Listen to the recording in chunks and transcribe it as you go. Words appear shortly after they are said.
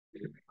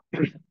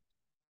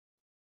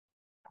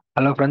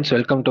Hello friends,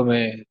 welcome to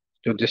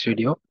this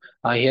video.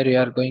 Here we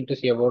are going to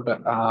see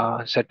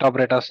about set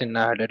operators in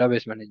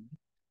database management.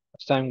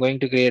 So I'm going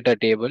to create a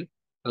table.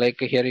 Like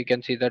here you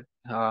can see that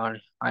I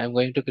am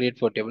going to create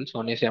four tables.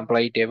 One is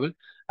employee table.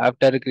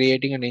 After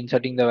creating and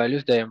inserting the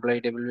values, the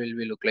employee table will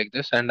be look like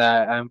this, and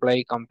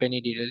employee company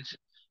details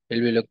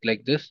will be look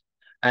like this.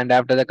 And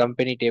after the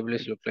company table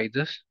is look like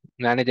this,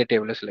 manager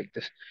table is like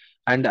this.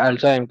 And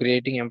also I'm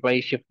creating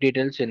employee shift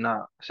details in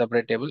a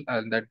separate table,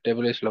 and that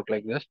table is look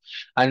like this.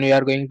 And we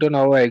are going to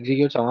now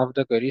execute some of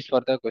the queries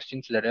for the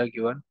questions that are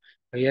given.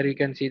 Here you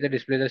can see the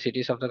display the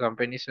cities of the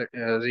companies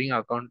using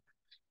account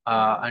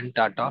and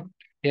Tata.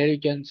 Here you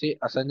can see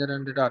Accenture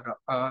and Tata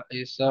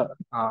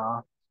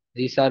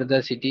these are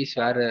the cities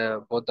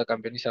where both the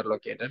companies are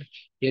located.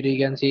 Here you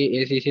can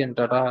see ACC and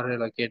Tata are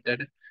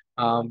located,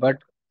 but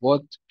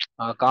both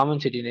common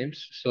city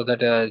names, so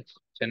that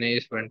Chennai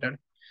is printed.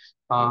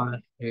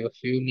 If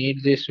you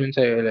need this means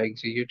I will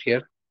execute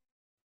here.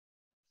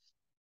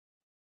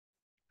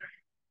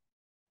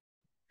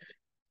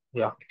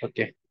 Yeah,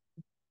 okay.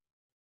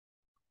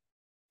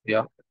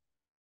 Yeah,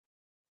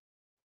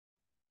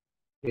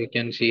 you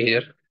can see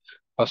here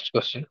first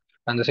question,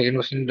 and the second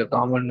question the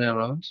common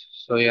names.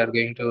 So we are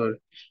going to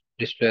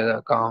display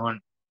the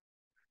common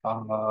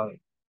uh,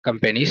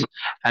 companies,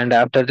 and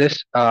after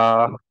this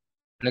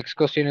next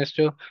question is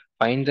to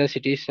find the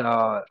cities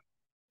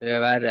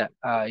where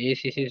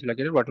ACC is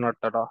located but not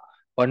Tata,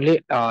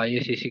 only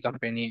ACC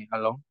company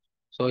alone.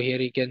 So here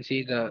you can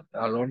see the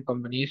alone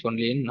company is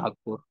only in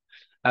Nagpur.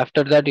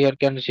 After that, here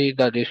can see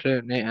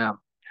the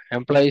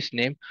employees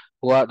name,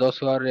 who are those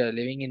who are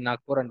living in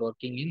Nagpur and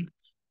working in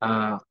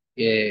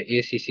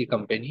ACC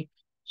company.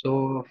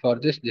 So for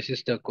this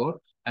is the code,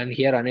 and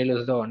here Anil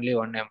is the only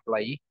one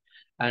employee,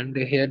 and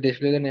here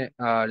display the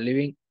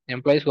living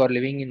employees who are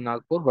living in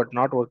Nagpur but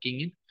not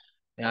working in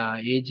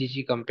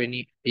AGG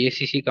company,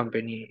 ACC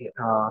company.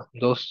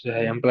 Those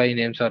employee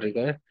names are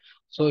required.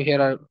 So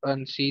here I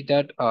can see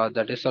that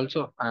that is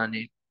also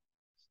an.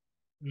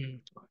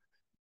 Mm,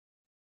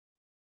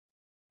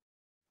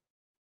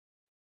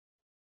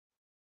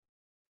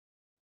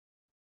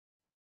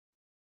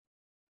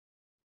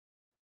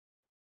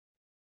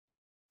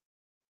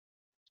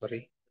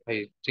 sorry,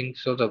 I think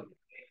so. The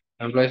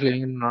employees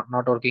living in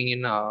not working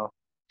in a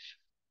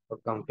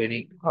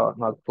company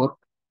Nagpur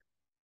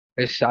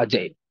is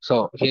Ajay.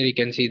 So here you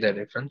can see the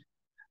difference.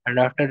 And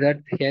after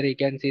that, here you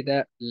can see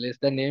the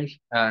list the names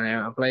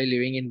employee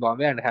living in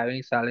Bombay and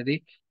having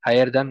salary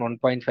higher than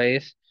 1.5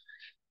 is.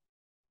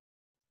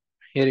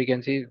 Here you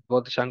can see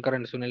both Shankar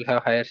and Sunil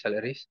have higher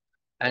salaries.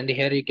 And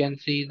here you can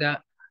see the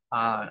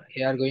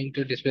here are going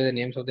to display the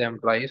names of the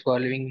employees who are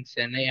living in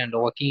Chennai and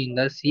working in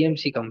the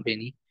CMC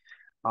company.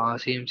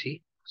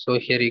 CMC. So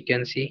here you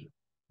can see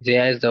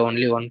Jaya is the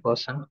only one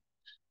person.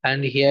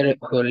 And here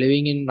who are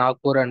living in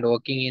Nagpur and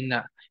working in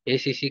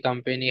ACC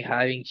company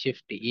having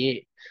shift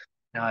A.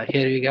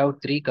 Here we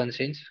have three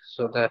constraints.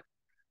 So the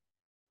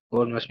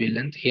code must be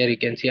length. Here you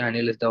can see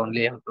Anil is the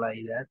only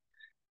employee there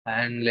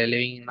and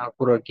living in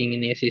Nagpur working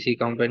in ACC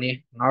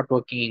company, not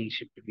working in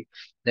shift B.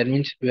 That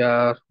means we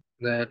are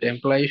that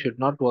employee should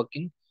not work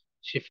in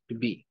shift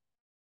B.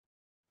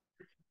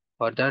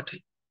 For that,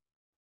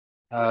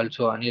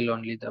 also Anil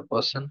only the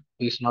person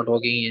who is not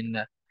working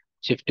in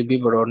shift B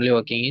but only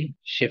working in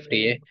shift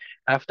A.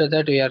 After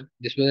that, we are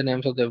display the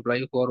names of the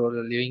employee who are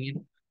living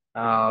in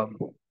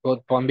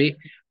both Bombay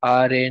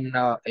or in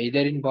either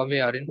in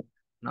Bombay or in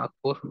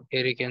Nagpur.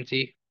 Here you can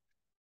see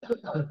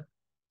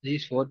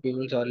these four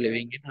people are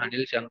living in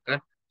Anil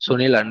Shankar,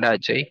 Sunil and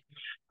Ajay.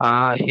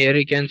 Here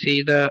you can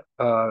see the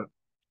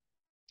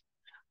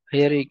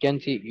here you can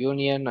see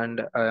union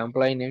and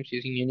employee names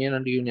using union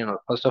and union.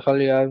 First of all,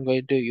 you are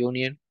going to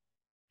union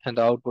and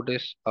the output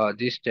is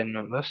these 10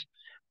 members.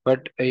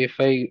 But if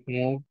I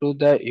move to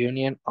the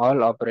union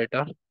all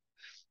operator,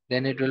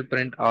 then it will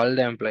print all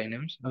the employee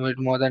names with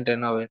more than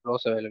 10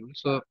 rows available.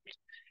 So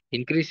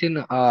increase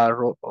in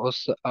row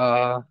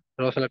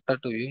selector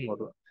to view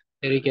more.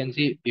 Here you can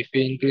see if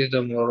we increase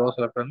the more row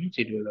selector means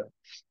it will.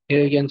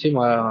 Here you can see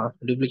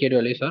duplicate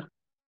values are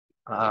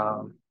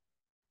uh,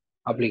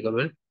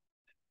 applicable.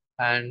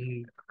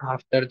 And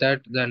after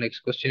that, the next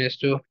question is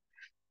to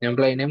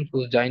employee name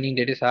whose joining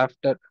date is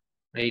after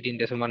 18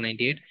 December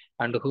 98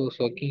 and whose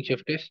working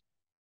shift is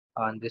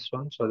on this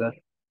one. So that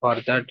for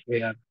that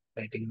we are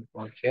writing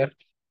on here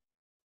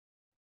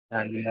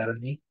and we are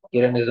only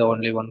Kiran is the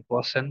only one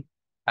person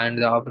and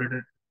the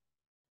operator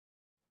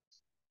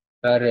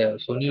are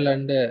Sunil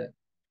and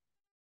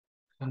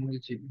Sunil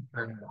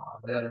and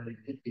they are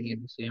writing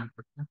in the same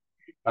person.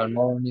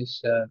 No one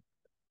is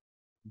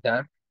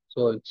there.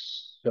 So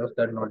it's just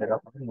that no data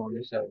point, no one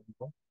is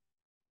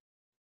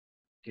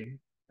okay.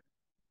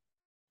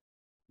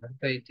 And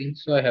I think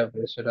so. I have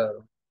listed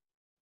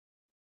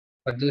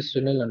for this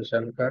Sunil and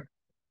Shankar.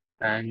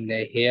 And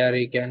here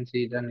you can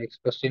see the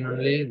next question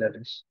only that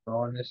is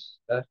known as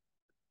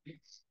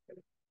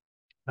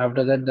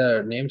after that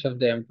the names of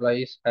the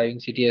employees having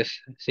CTS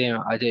same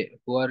Ajay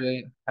who are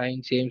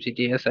having same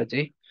CTS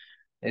Ajay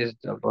is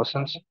the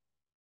persons.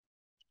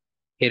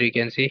 Here you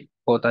can see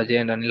both Ajay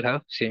and Anil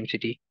have same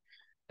city.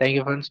 Thank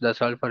you friends.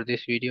 That's all for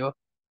this video.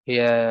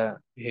 Here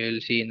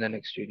we'll see in the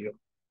next video.